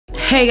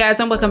Hey guys,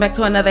 and welcome back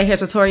to another hair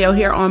tutorial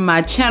here on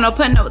my channel,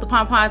 Putting Up with the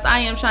Pompons. I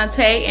am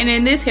Shantae, and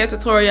in this hair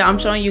tutorial, I'm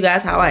showing you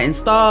guys how I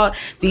installed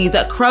these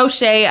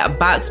crochet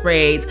box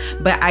braids,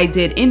 but I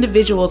did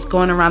individuals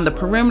going around the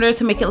perimeter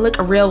to make it look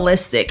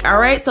realistic. All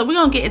right, so we're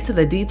gonna get into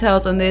the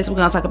details on this. We're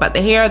gonna talk about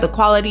the hair, the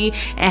quality,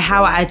 and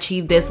how I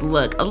achieved this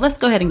look. Let's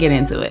go ahead and get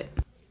into it.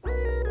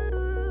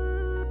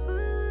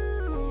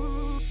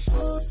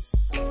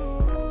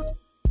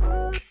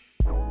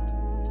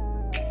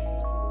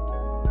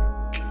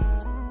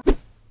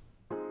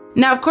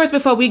 Now, of course,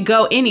 before we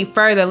go any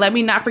further, let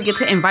me not forget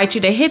to invite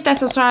you to hit that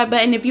subscribe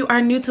button. If you are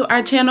new to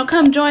our channel,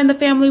 come join the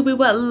family. We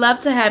would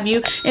love to have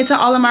you. And to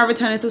all of my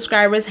returning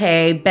subscribers,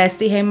 hey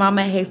bestie, hey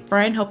mama, hey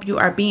friend, hope you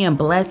are being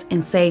blessed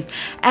and safe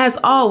as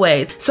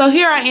always. So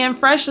here I am,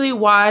 freshly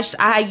washed.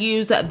 I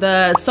use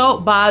the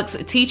Soapbox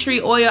tea tree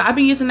oil. I've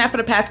been using that for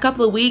the past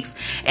couple of weeks,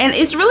 and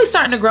it's really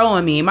starting to grow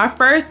on me. My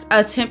first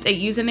attempt at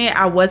using it,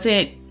 I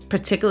wasn't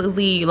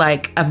particularly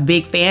like a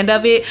big fan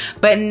of it,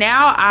 but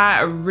now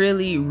I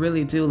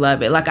really do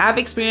love it. Like, I've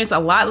experienced a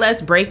lot less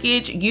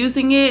breakage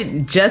using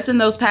it just in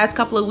those past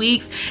couple of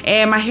weeks,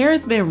 and my hair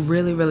has been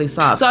really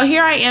soft. So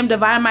here I am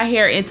dividing my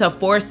hair into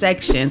 4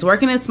 sections.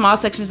 Working in small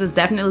sections is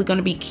definitely going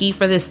to be key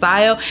for this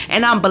style,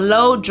 and I'm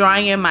blow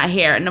drying my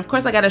hair. And of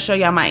course, I got to show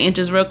y'all my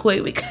inches real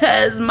quick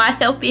because my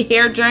healthy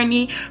hair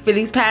journey for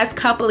these past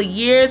couple of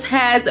years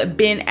has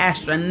been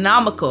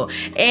astronomical,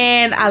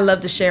 and I love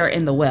to share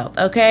in the wealth.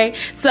 Okay,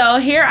 so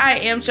here I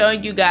am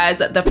showing you guys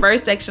the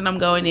first section I'm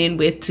going in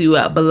with to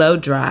blow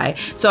dry.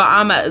 So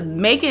I'm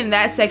making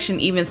that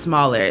section even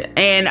smaller.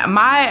 And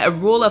my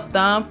rule of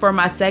thumb for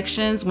my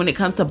sections when it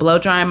comes to blow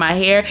drying my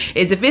hair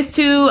is if it's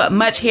too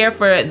much hair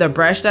for the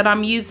brush that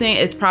I'm using,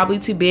 it's probably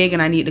too big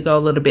and I need to go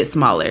a little bit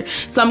smaller.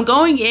 So I'm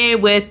going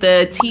in with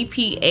the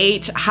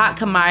TPH Hot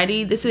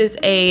Commodity. This is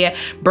a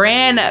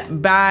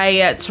brand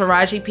by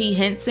Taraji P.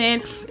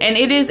 Henson, and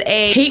it is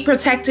a heat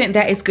protectant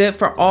that is good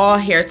for all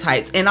hair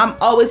types. And I'm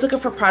always looking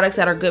for products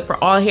that are good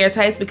for all hair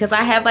types because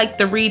I have like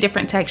 3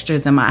 different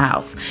textures in my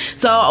house.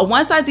 So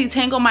once I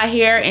detangle my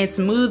hair and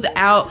smooth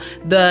out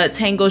the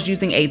tangles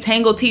using a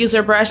tangle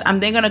teaser brush, I'm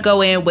then gonna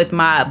go in with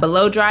my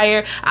blow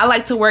dryer. I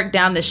like to work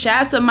down the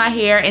shafts of my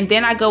hair, and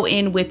then I go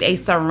in with a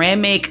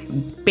ceramic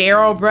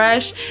barrel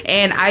brush,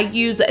 and I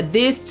use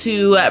this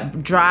to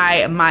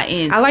dry my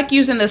ends. I like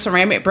using the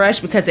ceramic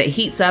brush because it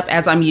heats up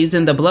as I'm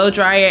using the blow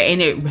dryer,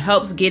 and it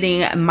helps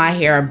getting my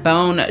hair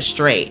bone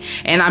straight.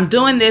 And I'm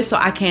doing this so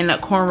I can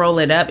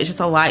cornroll it up. It's just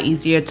a lot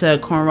easier to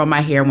cornrow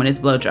my hair when it's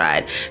blow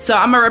dried. So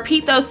I'm gonna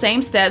repeat those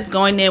same steps,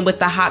 going in with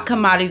the Hot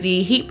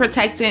Commodity heat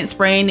protectant,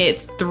 spraying it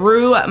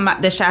through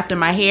the shaft of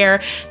my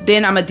hair.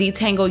 Then I'm gonna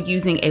detangle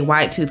using a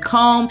wide tooth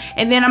comb,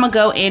 and then I'm gonna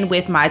go in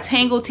with my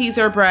tangle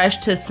teaser brush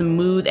to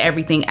smooth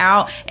everything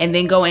out, and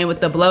then go in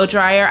with the blow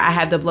dryer. I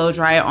have the blow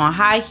dryer on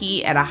high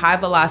heat at a high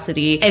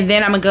velocity, and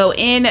then I'm gonna go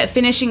in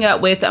finishing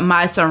up with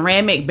my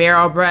ceramic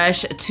barrel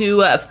brush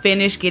to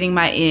finish getting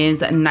my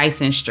ends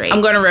nice and straight.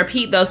 I'm gonna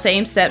repeat those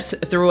same steps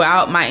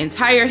throughout my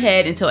entire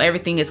head until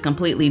everything is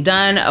completely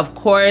done. Of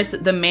course,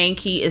 the main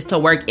key is to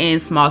work in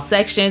small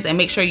sections and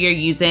make sure you're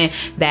using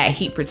that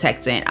heat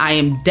protectant. I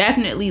am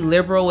definitely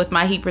liberal with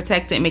my heat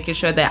protectant, making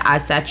sure that I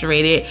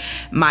saturated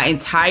my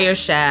entire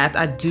shaft.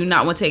 I do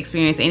not want to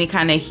experience any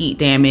kind of heat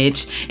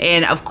damage.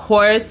 And of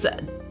course,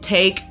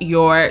 take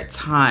your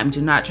time.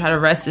 Do not try to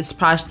rush this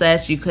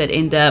process. You could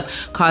end up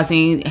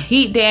causing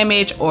heat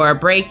damage or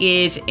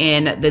breakage,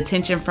 and the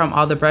tension from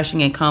all the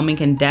brushing and combing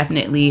can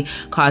definitely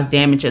cause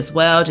damage as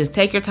well. Just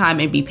take your time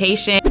and be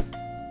patient.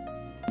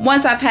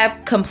 Once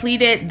I've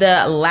completed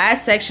the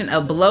last section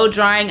of blow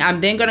drying, I'm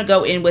then gonna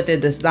go in with the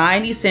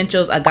Design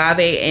Essentials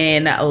Agave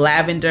and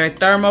Lavender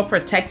Thermal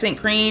Protectant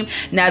Cream.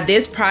 Now,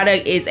 this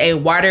product is a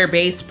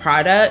water-based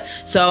product,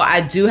 so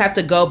I do have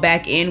to go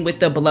back in with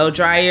the blow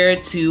dryer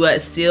to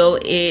seal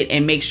it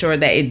and make sure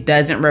that it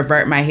doesn't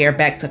revert my hair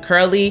back to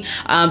curly.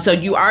 So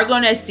you are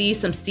gonna see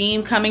some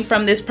steam coming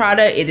from this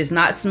product. It is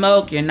not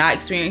smoke. You're not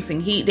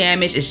experiencing heat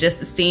damage. It's just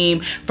the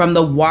steam from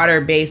the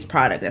water-based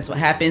product. That's what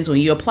happens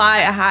when you apply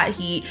a hot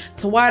heat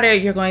to water.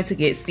 You're going to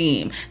get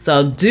steam,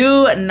 so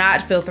do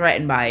not feel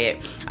threatened by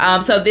it.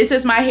 So this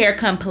is my hair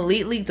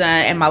completely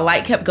done, and my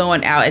light kept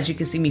going out as you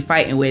can see me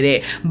fighting with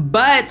it,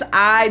 but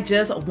I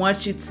just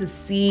want you to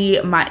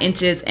see my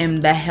inches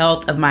and the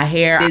health of my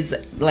hair. It's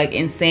like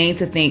insane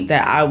to think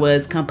that I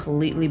was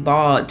completely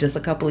bald just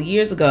a couple of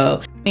years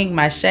ago.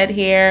 My shed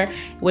hair,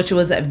 which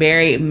was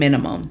very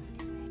minimum.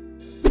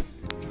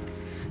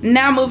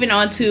 Now moving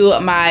on to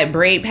my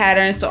braid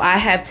pattern. So I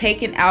have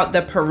taken out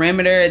the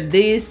perimeter.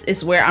 This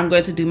is where I'm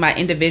going to do my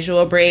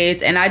individual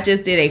braids, and I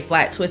just did a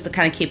flat twist to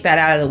kind of keep that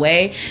out of the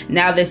way.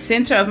 Now the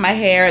center of my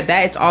hair,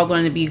 that is all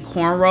going to be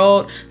corn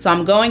rolled. So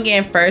I'm going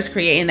in first,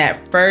 creating that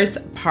first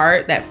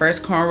part, that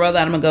first corn roll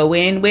that I'm gonna go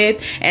in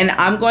with, and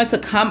I'm going to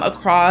come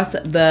across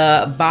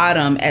the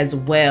bottom as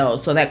well.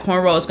 So that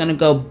corn roll is going to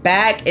go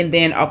back and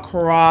then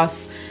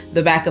across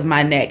the back of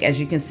my neck, as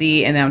you can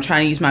see, and then I'm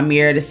trying to use my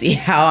mirror to see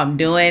how I'm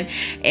doing.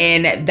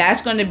 And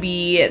that's going to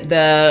be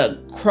the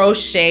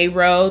crochet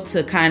row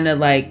to kind of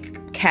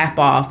like cap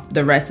off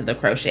the rest of the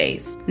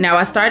crochets. Now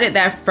I started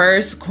that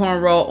first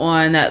cornrow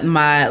on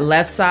my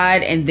left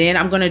side, and then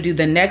I'm gonna do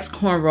the next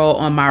cornrow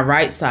on my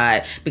right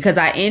side. Because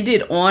I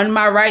ended on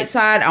my right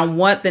side, I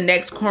want the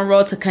next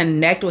cornrow to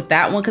connect with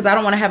that one because I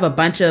don't want to have a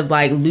bunch of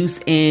like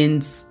loose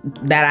ends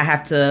that I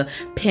have to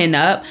pin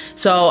up.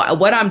 So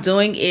what I'm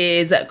doing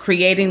is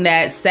creating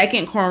that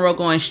second cornrow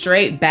going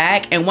straight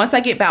back, and once I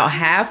get about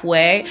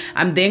halfway,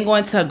 I'm then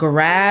going to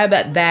grab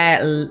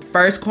that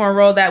first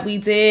cornrow that we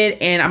did,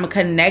 and I'm gonna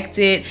connect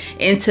it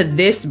into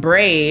this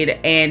braid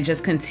and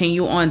just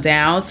continue on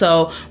down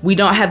so we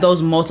don't have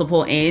those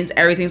multiple ends.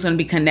 Everything's going to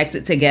be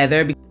connected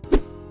together.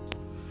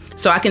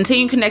 So I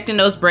continue connecting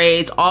those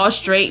braids all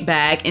straight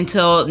back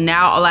until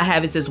now all I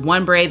have is this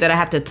one braid that I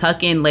have to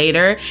tuck in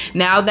later.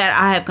 Now that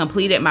I have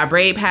completed my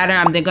braid pattern,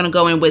 I'm then gonna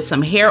go in with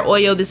some hair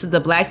oil. This is the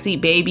Black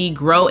Seed Baby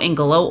Grow and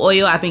Glow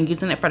oil. I've been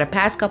using it for the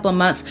past couple of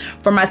months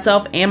for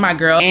myself and my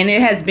girl, and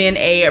it has been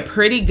a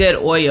pretty good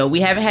oil.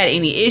 We haven't had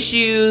any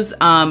issues.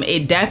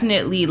 It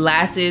definitely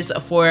lasts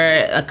for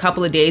a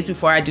couple of days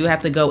before I do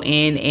have to go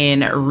in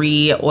and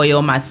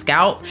re-oil my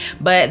scalp.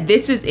 But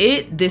this is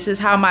it. This is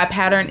how my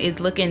pattern is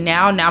looking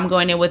now. Now I'm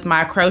going in with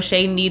my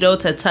crochet needle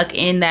to tuck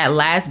in that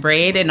last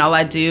braid, and all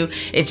I do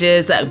is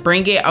just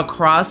bring it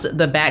across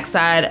the back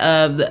side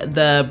of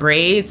the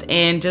braids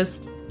and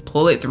just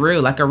pull it through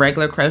like a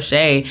regular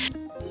crochet.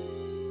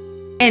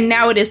 And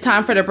now it is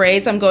time for the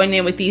braids. I'm going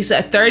in with these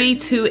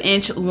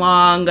 32-inch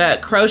long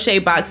crochet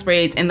box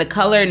braids in the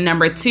color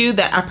number 2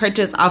 that I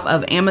purchased off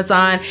of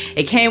Amazon.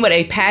 It came with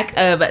a pack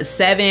of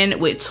 7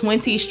 with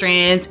 20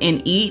 strands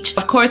in each.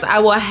 Of course, I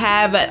will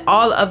have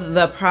all of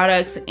the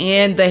products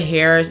and the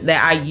hairs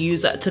that I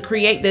use to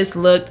create this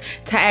look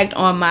tagged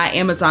on my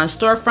Amazon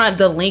storefront.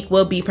 The link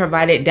will be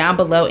provided down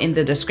below in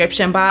the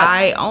description box.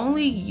 I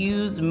only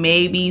use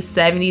maybe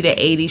 70 to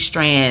 80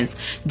 strands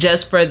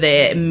just for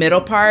the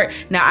middle part.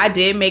 Now I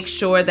did make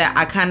sure that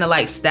I kind of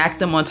like stack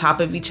them on top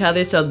of each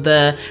other, so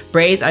the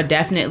braids are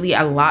definitely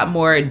a lot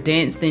more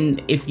dense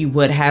than if you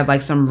would have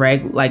like some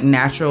like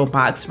natural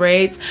box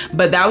braids.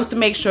 But that was to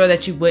make sure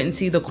that you wouldn't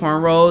see the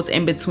cornrows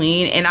in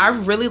between, and I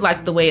really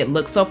like the way it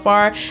looks so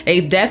far. They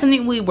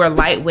definitely were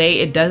lightweight.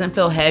 It doesn't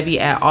feel heavy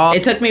at all.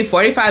 It took me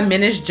 45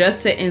 minutes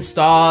just to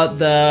install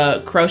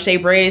the crochet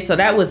braids, so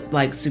that was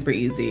like super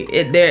easy.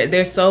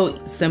 They're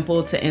so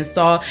simple to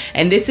install,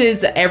 and this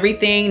is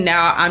everything.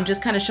 Now I'm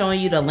just kind of showing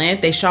you the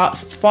length. They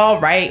fall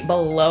right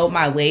below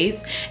my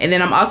waist, and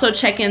then I'm also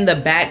checking the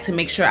back to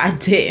make sure I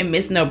didn't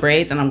miss no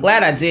braids, and I'm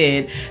glad I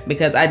did,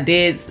 because I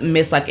did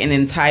miss like an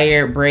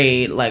entire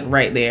braid like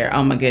right there.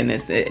 Oh my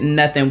goodness,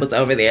 nothing was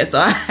over there, so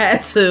I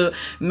had to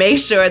make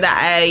sure that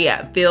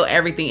I fill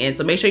everything in.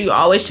 So make sure you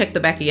always check the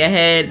back of your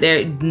head.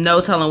 There's no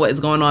telling what is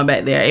going on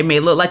back there. It may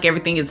look like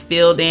everything is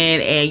filled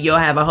in and you'll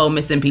have a whole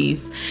missing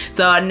piece.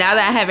 So now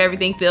that I have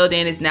everything filled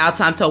in, it's now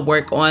time to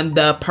work on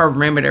the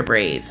perimeter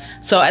braids.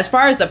 So as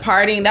far as the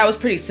parting, that was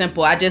pretty simple.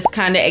 I just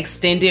kind of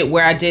extended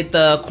where I did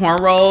the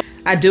cornrow.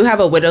 I do have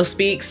a widow's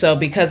peak, so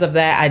because of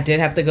that I did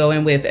have to go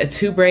in with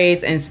 2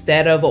 braids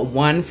instead of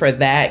 1 for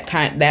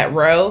that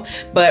row.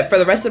 But for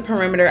the rest of the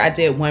perimeter I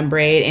did 1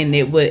 braid, and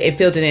it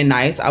filled it in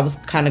nice. I was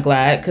kind of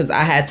glad because I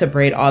had to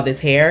braid all this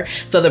hair.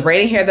 So the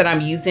braiding hair that I'm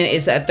using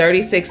is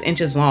 36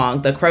 inches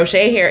long. The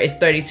crochet hair is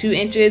 32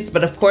 inches,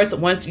 but of course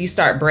once you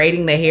start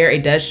braiding the hair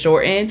it does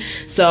shorten.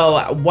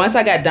 So once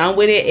I got done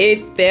with it,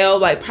 it fell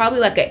like probably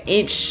like an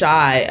inch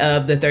shy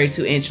of the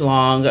 32-inch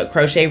long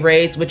crochet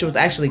braids, which was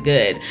actually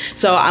good.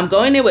 So I'm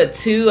going in with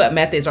 2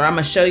 methods, or I'm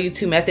gonna show you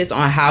 2 methods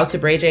on how to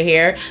braid your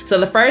hair. So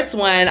the first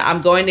one,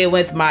 I'm going in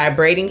with my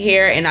braiding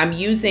hair, and I'm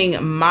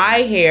using my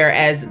hair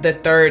as the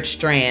 3rd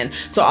strand.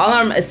 So all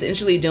I'm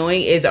essentially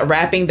doing is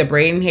wrapping the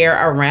braiding hair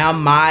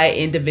around my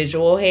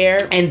individual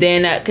hair, and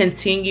then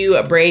continue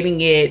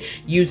braiding it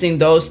using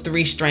those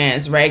 3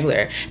 strands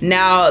regular.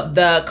 Now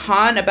the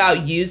con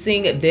about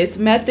using this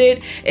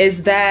method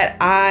is that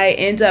I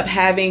end up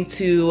having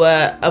to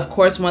of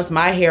course once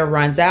my hair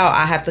runs out,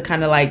 I have to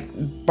kind of like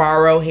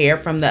borrow hair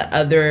from the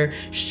other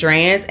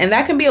strands, and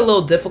that can be a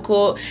little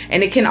difficult,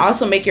 and it can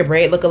also make your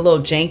braid look a little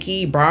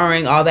janky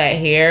borrowing all that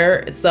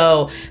hair.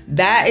 So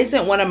that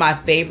isn't one of my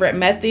favorite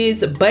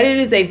methods, but it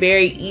is a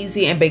very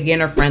easy and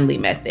beginner friendly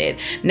method.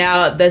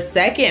 Now the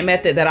second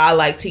method that I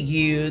like to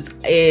use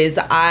is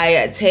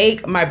I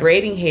take my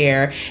braiding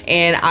hair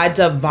and I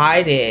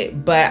divide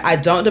it, but I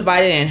don't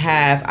divide it in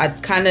half. I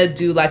kind of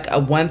do like a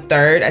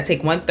 1/3. I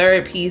take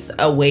 1/3 piece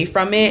away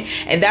from it,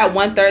 and that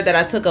 1/3 that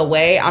I took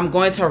away, I'm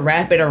going to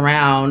wrap it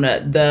around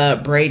the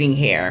braiding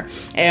hair.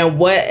 And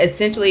what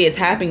essentially is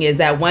happening is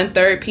that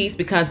 1/3 piece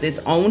becomes its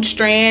own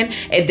strand,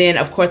 and then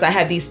of course I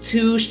have these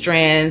 2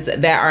 strands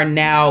that are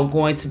now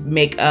going to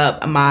make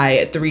up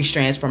my 3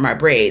 strands for my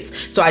braids,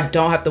 so I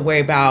don't have to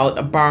worry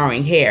about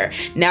borrowing hair.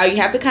 Now you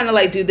have to kind of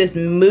like do this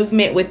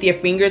movement with your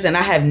fingers, and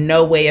I have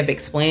no way of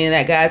explaining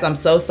that, guys. I'm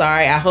so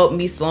sorry. I hope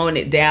me slowing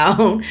it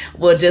down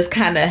will just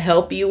kind of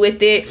help you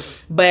with it.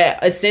 but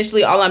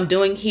essentially all I'm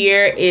doing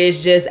here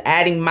is just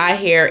adding my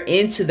hair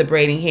into the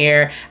braiding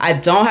hair. I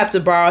don't have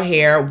to borrow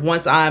hair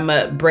once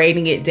I'm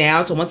braiding it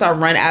down. So once I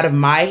run out of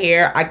my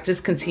hair, I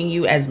just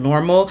continue as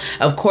normal.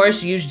 Of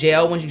course, use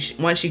gel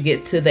once you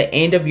get to the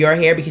end of your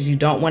hair, because you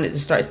don't want it to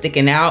start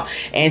sticking out.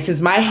 And since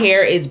my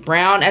hair is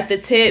brown at the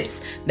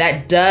tips,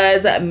 that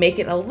does make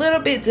it a little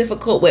bit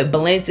difficult with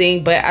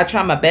blending, but I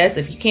try my best.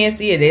 If you can't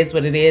see, it is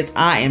what it is.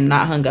 I am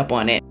not hung up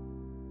on it.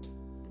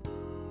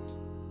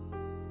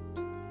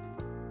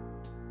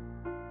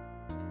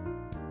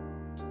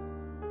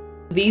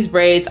 These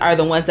braids are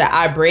the ones that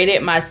I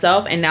braided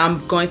myself, and now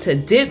I'm going to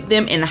dip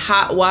them in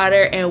hot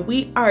water and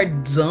we are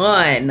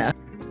done.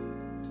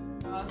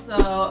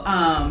 So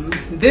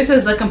this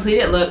is a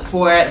completed look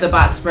for the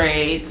box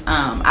braids.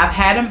 I've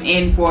had them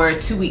in for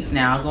 2 weeks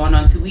now, going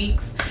on 2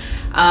 weeks.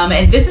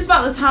 And this is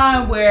about the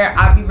time where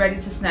I'll be ready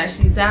to snatch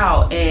these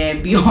out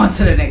and be on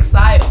to the next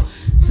style.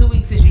 2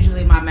 weeks is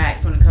usually my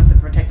max when it comes to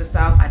protective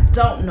styles. I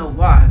don't know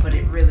why, but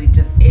it really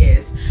just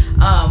is.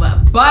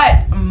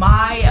 But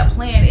my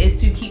plan is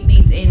to keep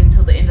these in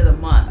until the end of the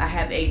month. I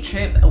have a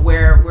trip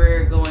where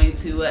we're going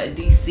to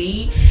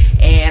DC,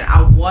 and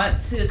I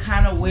want to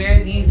kind of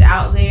wear these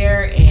out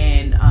there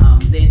and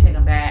then take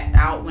them back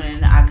out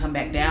when I come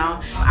back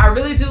down. I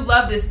really do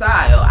love this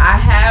style. I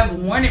have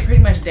worn it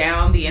pretty much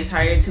down the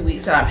entire 2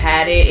 weeks that I've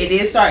had it. It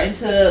is starting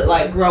to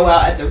like grow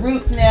out at the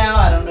roots now.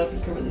 I don't know if you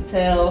can really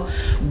tell,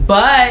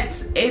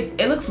 but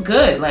it looks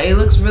good. Like, it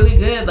looks really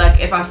good. Like,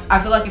 if I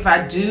feel like if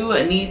I do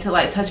need to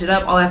like touch it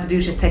up, all I have to do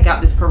is just take out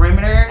this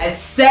perimeter. I have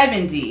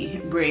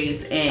 70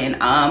 braids in.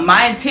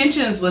 My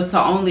intentions was to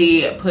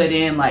only put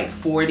in like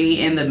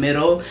 40 in the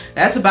middle.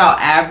 That's about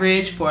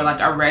average for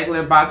like a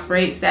regular box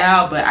braid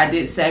style, but I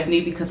did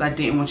 70 because I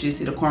didn't want you to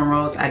see the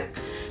cornrows. I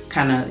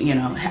kind of, you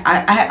know,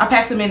 I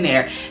packed them in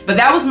there, but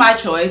that was my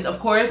choice. Of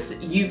course,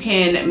 you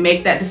can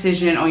make that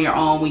decision on your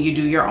own when you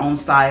do your own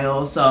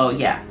style. So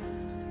yeah,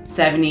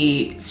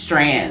 70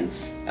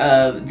 strands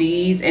of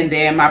these, and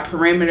then my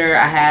perimeter,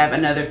 I have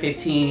another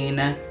 15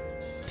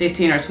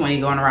 or 20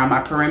 going around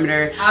my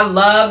perimeter. I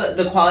love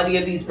the quality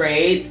of these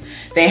braids.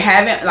 They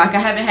haven't, like, I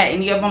haven't had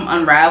any of them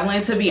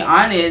unraveling. To be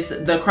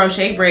honest, the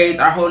crochet braids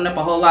are holding up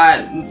a whole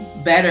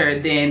lot better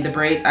than the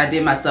braids I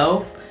did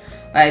myself.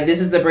 Like, this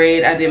is the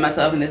braid I did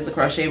myself, and this is the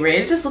crochet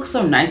braid. It just looks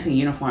so nice and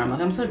uniform.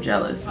 Like, I'm so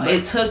jealous.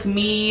 It took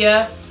me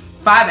 5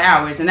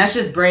 hours, and that's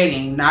just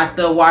braiding, not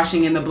the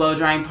washing and the blow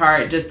drying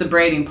part, just the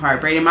braiding part.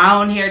 Braiding my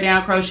own hair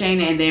down,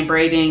 crocheting, and then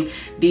braiding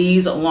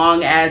these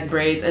long ass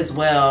braids as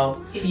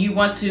well. If you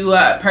want to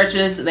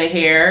purchase the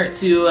hair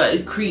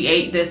to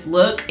create this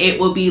look, it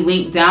will be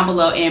linked down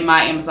below in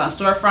my Amazon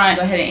storefront.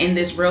 Go ahead and end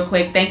this real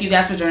quick. Thank you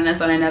guys for joining us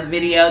on another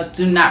video.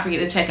 Do not forget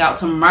to check out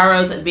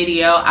tomorrow's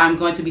video. I'm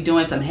going to be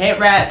doing some head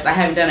wraps. I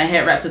haven't done a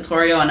head wrap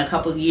tutorial in a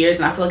couple of years,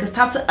 and I feel like it's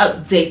time to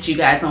update you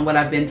guys on what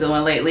I've been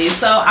doing lately.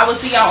 So I will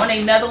see y'all on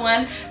another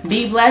one.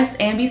 Be blessed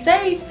and be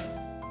safe.